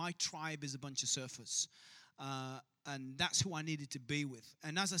to me. My tribe is a bunch of surfers. And that's who I needed to be with.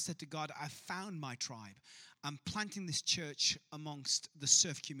 And as I said to God, I found my tribe. I'm planting this church amongst the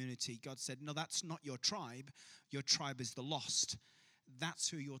surf community. God said, no, that's not your tribe. Your tribe is the lost. That's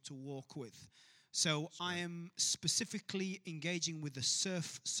who you're to walk with. So I am specifically engaging with the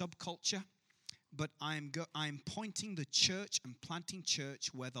surf subculture. But I'm pointing the church and planting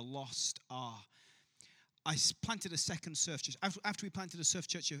church where the lost are. I planted a second surf church. After we planted a surf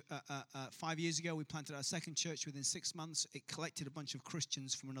church 5 years ago, we planted our second church within 6 months. It collected a bunch of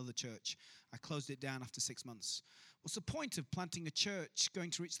Christians from another church. I closed it down after 6 months. What's the point of planting a church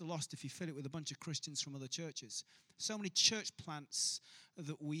going to reach the lost if you fill it with a bunch of Christians from other churches? So many church plants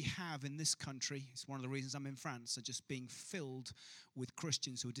that we have in this country, it's one of the reasons I'm in France, are just being filled with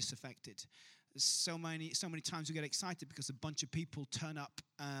Christians who are disaffected. So many times we get excited because a bunch of people turn up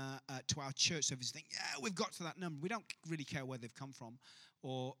to our church service and think, yeah, we've got to that number. We don't really care where they've come from,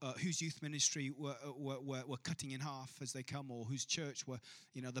 or whose youth ministry we're cutting in half as they come, or whose church were,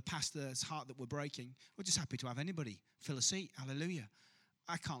 the pastor's heart that we're breaking. We're just happy to have anybody fill a seat. Hallelujah.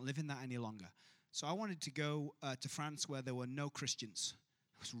 I can't live in that any longer. So I wanted to go to France where there were no Christians.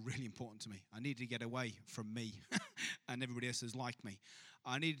 It was really important to me. I needed to get away from me and everybody else is like me.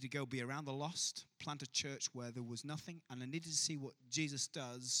 I needed to go be around the lost, plant a church where there was nothing, and I needed to see what Jesus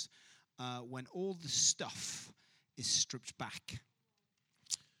does when all the stuff is stripped back.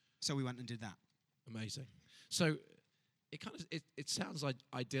 So we went and did that. Amazing. So it sounds like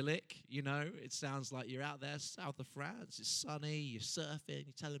idyllic, It sounds like you're out there, south of France. It's sunny. You're surfing.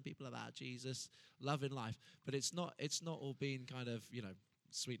 You're telling people about Jesus, loving life. But it's not all been kind of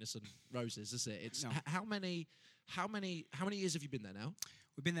sweetness and roses, is it? It's no. How many years have you been there now?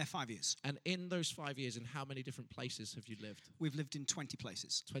 We've been there 5 years. And in those 5 years, in how many different places have you lived? We've lived in 20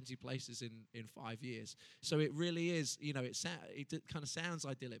 places. 20 places in 5 years. So it really is, it kind of sounds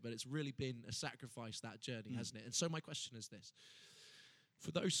idyllic, but it's really been a sacrifice, that journey, hasn't it? And so my question is this.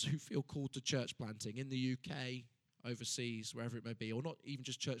 For those who feel called to church planting in the UK, overseas, wherever it may be, or not even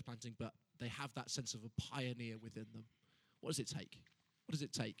just church planting, but they have that sense of a pioneer within them, what does it take? What does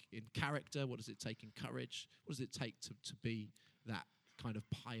it take in character? What does it take in courage? What does it take to be that kind of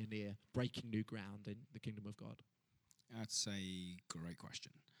pioneer, breaking new ground in the kingdom of God? That's a great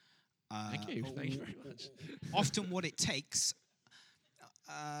question. Thank you very much. Often what it takes,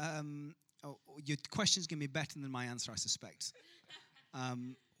 Your question's going to be better than my answer, I suspect.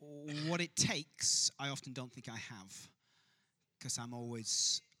 What it takes, I often don't think I have, because I'm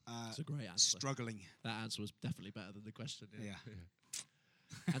always It's a great answer. struggling. That answer was definitely better than the question. Yeah.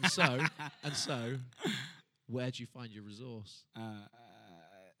 And so, where do you find your resource?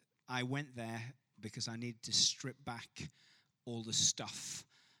 I went there because I needed to strip back all the stuff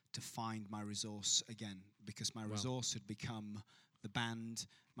to find my resource again, because my resource had become the band,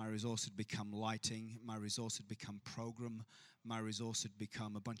 my resource had become lighting, my resource had become program, my resource had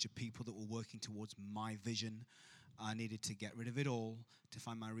become a bunch of people that were working towards my vision. I needed to get rid of it all to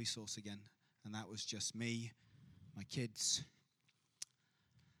find my resource again. And that was just me, my kids,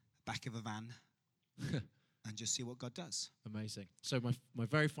 back of a van, and just see what God does. Amazing. So my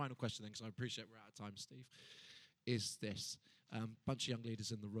very final question then, because I appreciate we're out of time, Steve, is this. Bunch of young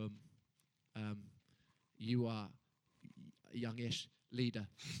leaders in the room. You are a youngish leader.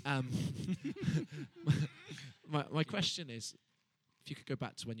 My question is, if you could go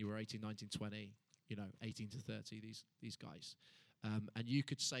back to when you were 18, 19, 20, 18 to 30, these guys, and you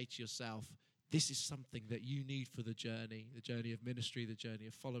could say to yourself, this is something that you need for the journey of ministry, the journey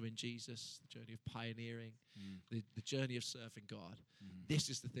of following Jesus, the journey of pioneering, the journey of serving God. This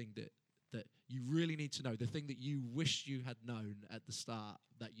is the thing that you really need to know, the thing that you wish you had known at the start,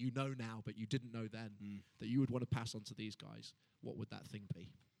 that you know now but you didn't know then, that you would want to pass on to these guys. What would that thing be?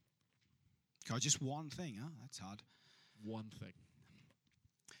 God, just one thing, huh? That's hard. One thing.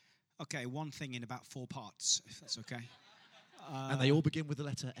 Okay, one thing in about 4 parts, if that's okay. And they all begin with the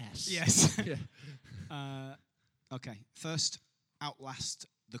letter S. Yes. Yeah. Okay, first, outlast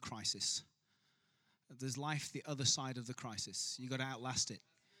the crisis. There's life the other side of the crisis. You got to outlast it.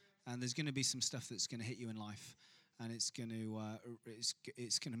 And there's going to be some stuff that's going to hit you in life, and it's going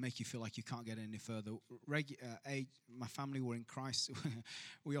to make you feel like you can't get any further. My family were in crisis.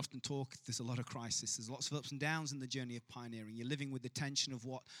 We often talk. There's a lot of crisis. There's lots of ups and downs in the journey of pioneering. You're living with the tension of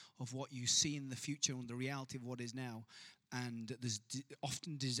what you see in the future and the reality of what is now. And there's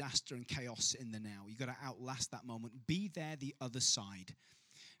often disaster and chaos in the now. You've got to outlast that moment. Be there the other side.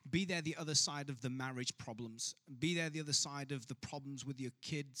 Be there the other side of the marriage problems. Be there the other side of the problems with your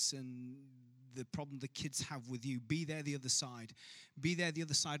kids and the problem the kids have with you. Be there the other side. Be there the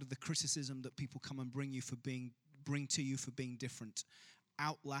other side of the criticism that people come and bring to you for being different.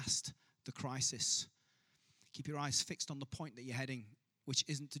 Outlast the crisis. Keep your eyes fixed on the point that you're heading, which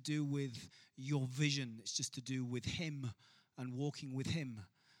isn't to do with your vision. It's just to do with Him and walking with Him.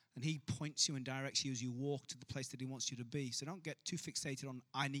 And He points you and directs you as you walk to the place that He wants you to be. So don't get too fixated on,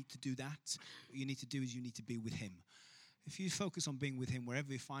 I need to do that. What you need to do is you need to be with Him. If you focus on being with Him,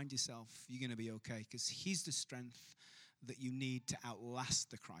 wherever you find yourself, you're going to be okay, because He's the strength that you need to outlast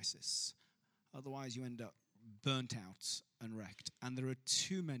the crisis. Otherwise, you end up burnt out and wrecked. And there are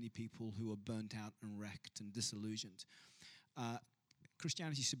too many people who are burnt out and wrecked and disillusioned.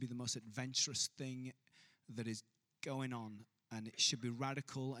 Christianity should be the most adventurous thing that is going on. And it should be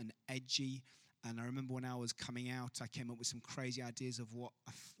radical and edgy. And I remember when I was coming out, I came up with some crazy ideas of what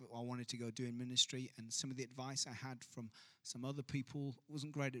I wanted to go do in ministry. And some of the advice I had from some other people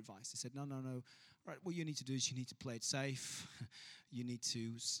wasn't great advice. They said, no. Right, what you need to do is you need to play it safe. You need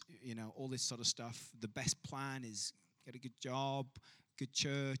to, all this sort of stuff. The best plan is get a good job, good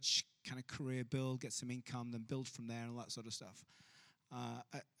church, kind of career build, get some income, then build from there and all that sort of stuff.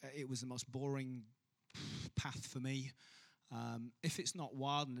 It was the most boring path for me. If it's not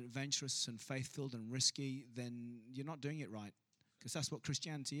wild and adventurous and faith-filled and risky, then you're not doing it right, because that's what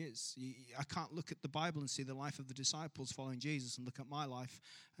Christianity is. I can't look at the Bible and see the life of the disciples following Jesus and look at my life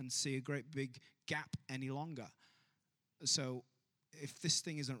and see a great big gap any longer. So if this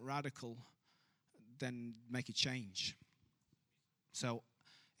thing isn't radical, then make a change. So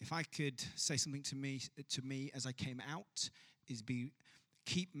if I could say something to me as I came out, is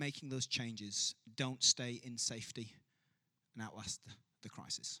keep making those changes. Don't stay in safety. And outlast the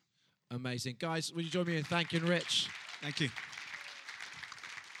crisis. Amazing. Guys, would you join me in thanking Rich? Thank you.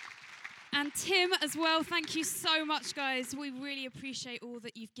 And Tim as well, thank you so much, guys. We really appreciate all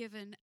that you've given.